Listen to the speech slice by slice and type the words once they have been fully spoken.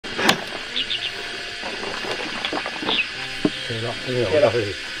对了。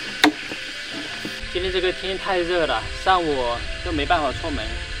今天这个天太热了，上午都没办法出门，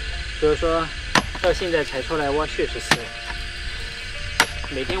所以说到现在才出来挖蓄水池。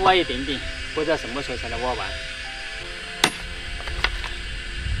每天挖一点点，不知道什么时候才能挖完。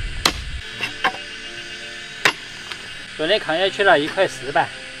昨天扛下去了1块10吧，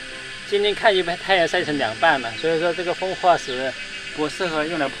今天看太阳晒成2半了，所以说这个风化石不适合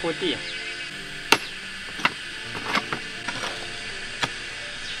用来铺地。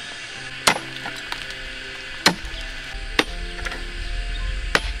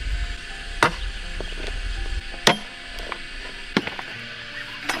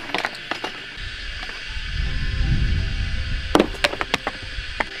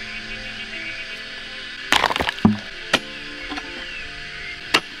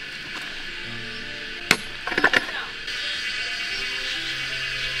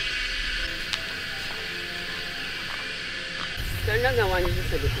2个碗就是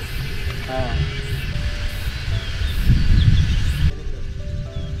这个。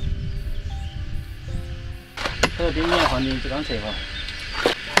这边面黄金刚才好。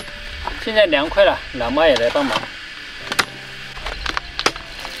现在凉快了，老妈也来帮忙。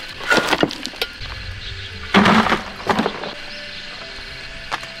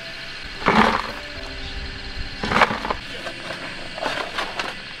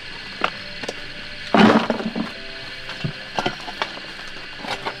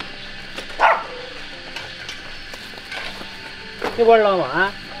这会儿老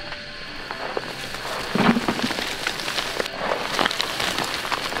妈。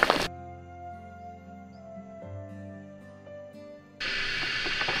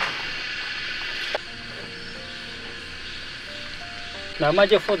老妈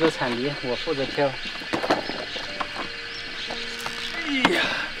就负责铲泥，我负责挑。哎呀，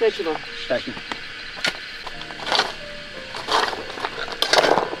这去吧，小心。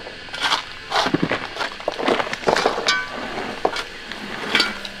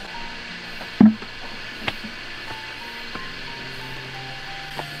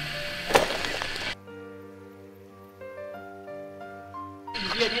你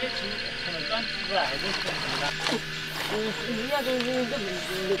这天的情装起过来还是挺好的。你要是这个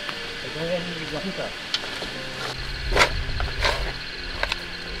装的。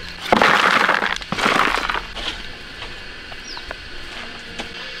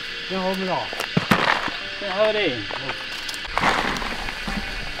挺好没有？挺好的。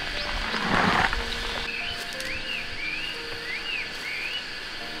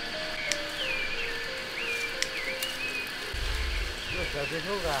小石头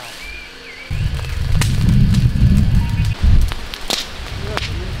啊！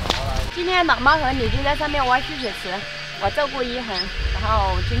今天老妈和你就在上面挖蓄水池，我照顾一恒，然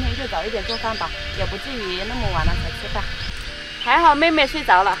后今天就早一点做饭吧，也不至于那么晚了才吃饭。还好妹妹睡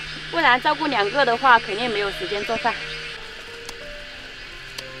着了，不然照顾2个的话，肯定没有时间做饭。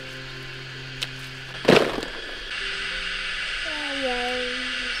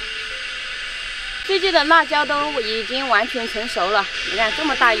最近的辣椒都已经完全成熟了，你看这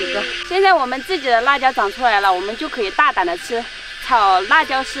么大一个。现在我们自己的辣椒长出来了，我们就可以大胆的吃。炒辣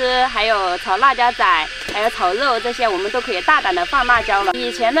椒丝，还有炒辣椒仔，还有炒肉这些，我们都可以大胆的放辣椒了。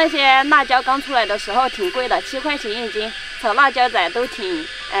以前那些辣椒刚出来的时候挺贵的，7块钱1斤，炒辣椒仔都挺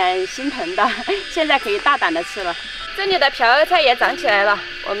心疼的。现在可以大胆的吃了。这里的瓢叶菜也长起来了，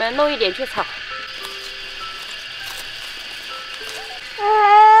我们弄一点去炒。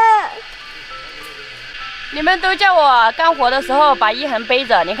你们都叫我干活的时候把一恒背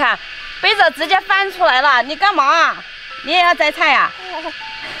着，你看背着直接翻出来了，你干嘛？你也要摘菜呀？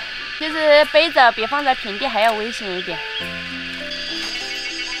其实背着比放在平地还要危险一点。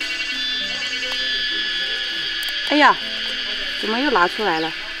哎呀，怎么又拿出来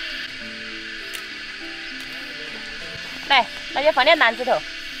了？来，那就放点篮子头。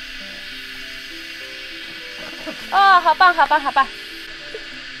哦，好棒，好棒，好棒！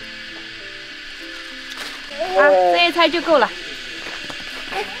啊，这一菜就够了。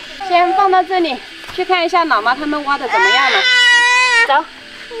先放到这里。去看一下老妈他们挖的怎么样了，走，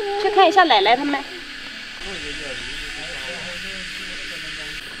去看一下奶奶他们。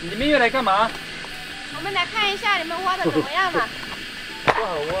你们又来干嘛？我们来看一下你们挖的怎么样了。不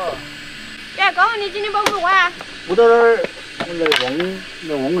好挖。呀，哥，你今天帮我挖啊？我到那儿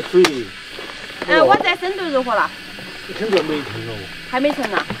来旺水。挖在深度如何了？深度没成了。还没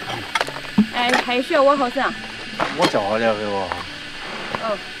成呢。还需要挖好深啊？我叫了给我。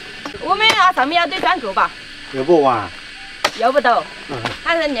哦。我们上面要堆砖够吧？要不完？要不到。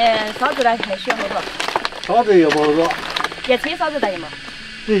还是沙子呢？还需要好多？沙子要不好多。也吹沙子的有吗？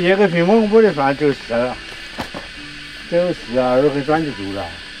这1个平方亩的算就是了。有事啊，二分转就够了。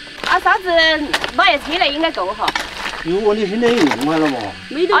啊，啥子老爷车来应该够哈。有我你现在用完了嘛？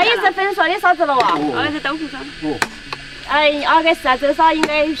啊，也是粉刷的啥子了哇？哦，是豆腐霜。哦。那个是啊，这啥应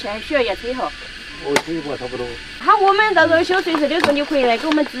该需要验车哈。哦，这个差不多。好，我们到时候修水池的时候，你回来给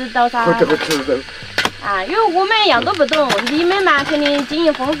我们指导噻。这个指导。啊，因为我们一样都不懂，你们嘛肯定经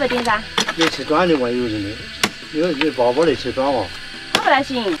验丰富点噻。你吃砖的嘛有人的，你爸爸来吃砖嘛。那不大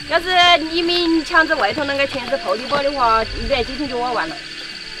行，要是你们强制外头那个全是破地包的话，一来几天就挖完了。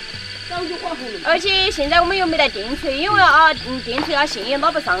而且现在我们又没得电锤，因为电锤线也拉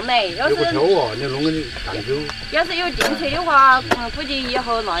不上来。要是挑啊，你弄个蛋糕。要是有电锤的话，估计以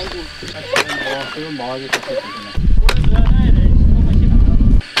后难一点。这个毛就不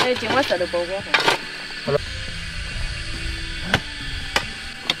是进我舌头包裹哈。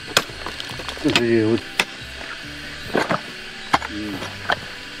这是油。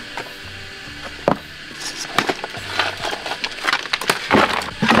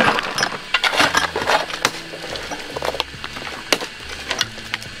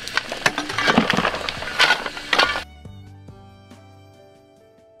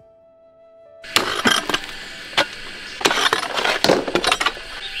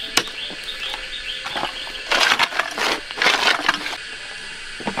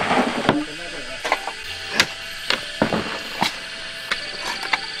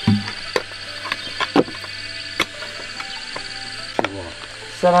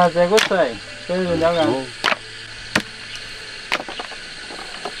是它这个水，所以说那个。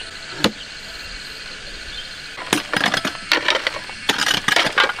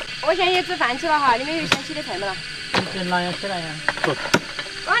我现在也煮饭去了哈，你们有想起的菜没了？你哪样起来呀？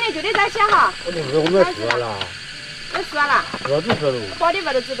刚才就得在起哈。我们要吃了。要吃完了？要煮吃了。包的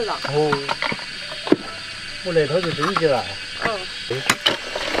饭都煮得了。哦。我那头就蒸起了。哦。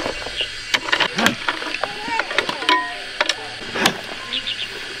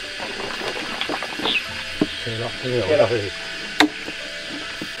切了，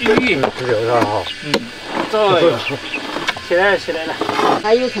鱼，吃掉它哈。对，起来了。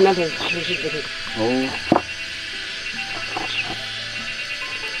还有看到没？哦。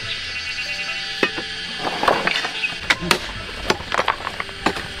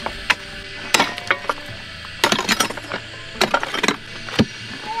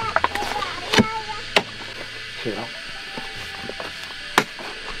起了。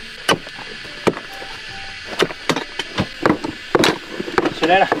起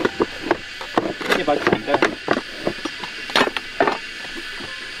来了，一把砍掉。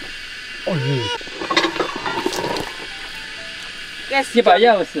哦耶！一把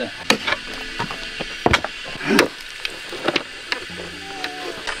钥匙。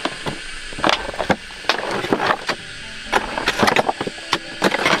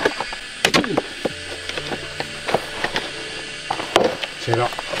切了。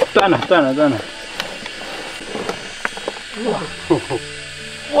断了。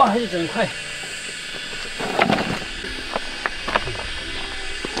哇，一整块。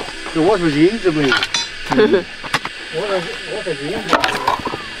这我是银子没有。我是银子。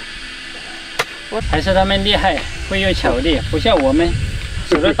还是他们厉害，会用巧力，不像我们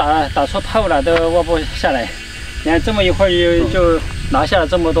手都打出泡了都挖不下来。你看这么一会儿就拿下了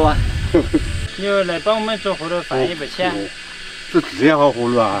这么多，又来帮我们做活的反应不欠。这样好活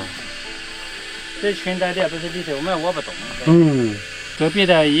路啊！这全大的都是地水，我们挖不动。嗯。隔壁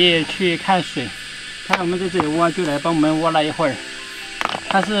的爷爷去看水，看我们在这里挖，就来帮我们挖了一会儿。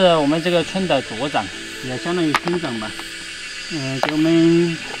他是我们这个村的组长，也相当于村长吧。给我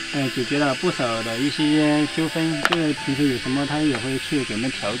们解决了不少的一些纠纷，就是平时有什么他也会去给我们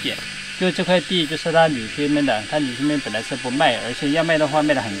调解。就这块地就是他女婿们的，他女婿们本来是不卖，而且要卖的话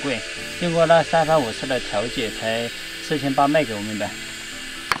卖得很贵，经过那3番5次的调解，才4800卖给我们的，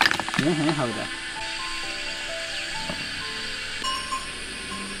人很好的。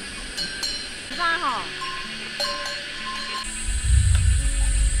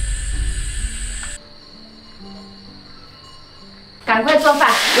赶快做饭，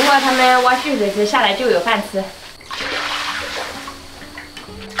一会儿他们挖蓄水池下来就有饭吃。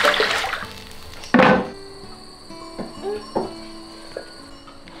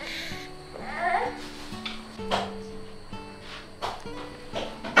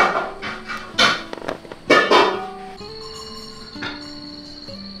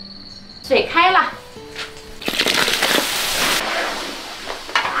水开了。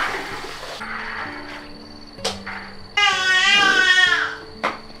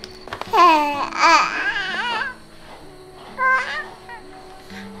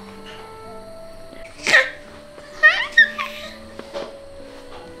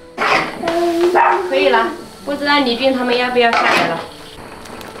可以了。不知道李俊他们要不要下来了？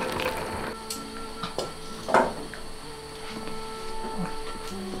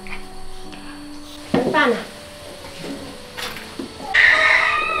吃饭了。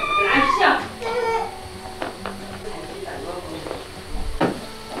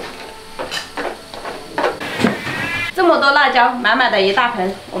这么多辣椒，满满的一大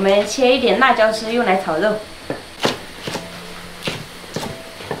盆，我们切一点辣椒丝用来炒肉。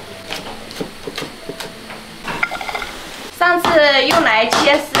上次用来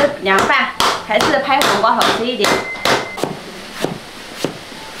切丝凉拌，还是拍黄瓜好吃一点。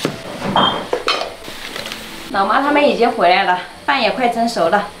老妈他们已经回来了，饭也快蒸熟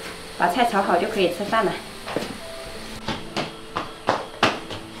了，把菜炒好就可以吃饭了。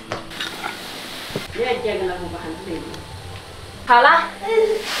好了，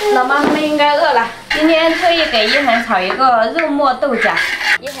老妈他们应该饿了。今天特意给一恒炒一个肉末豆角，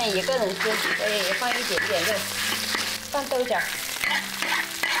一恒一个人吃，所以放一点点肉，放豆角。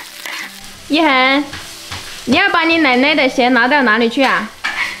一恒，你要把你奶奶的鞋拿到哪里去啊？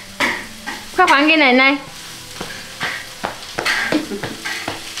快还给奶奶！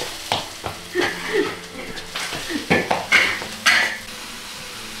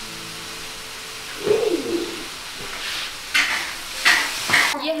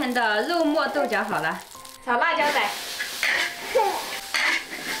一恒的肉末豆角好了，炒辣椒仔。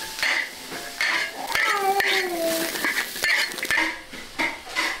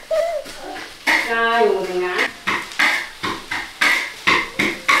加油的啊！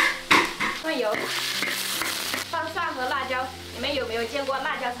放油，放蒜和辣椒。你们有没有见过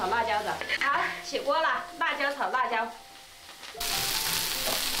辣椒炒辣椒的？好，起锅了，辣椒炒辣椒。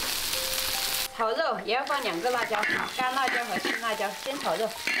炒肉也要放2个辣椒，干辣椒和青辣椒。先炒肉，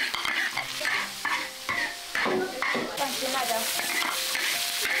放青辣椒。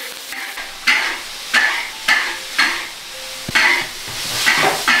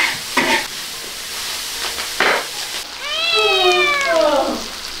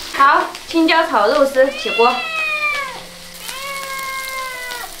好，青椒炒肉丝，起锅。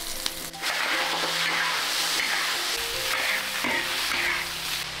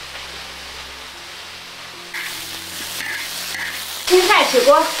青菜起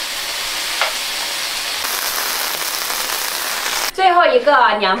锅。最后一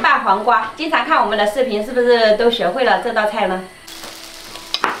个凉拌黄瓜，经常看我们的视频，是不是都学会了这道菜呢？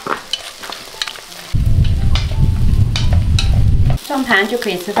上盘就可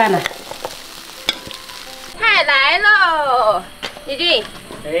以吃饭了。菜来喽，李俊，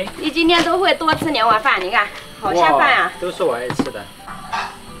哎，你今天都会多吃2碗饭，你看好下饭啊！都是我爱吃的。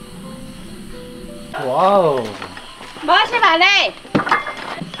哇哦！冇吃饭嘞。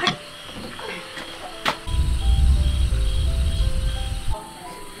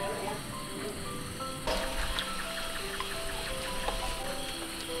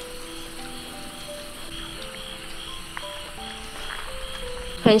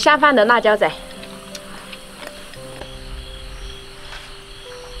很下饭的辣椒仔，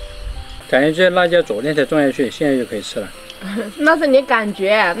感觉这辣椒昨天才种下去，现在就可以吃了。那是你感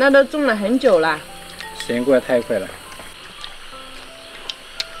觉，那都种了很久了。时间过得太快了。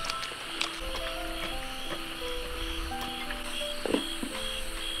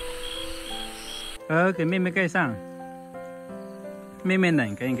给妹妹盖上。妹妹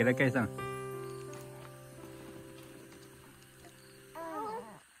冷，赶紧给她盖上。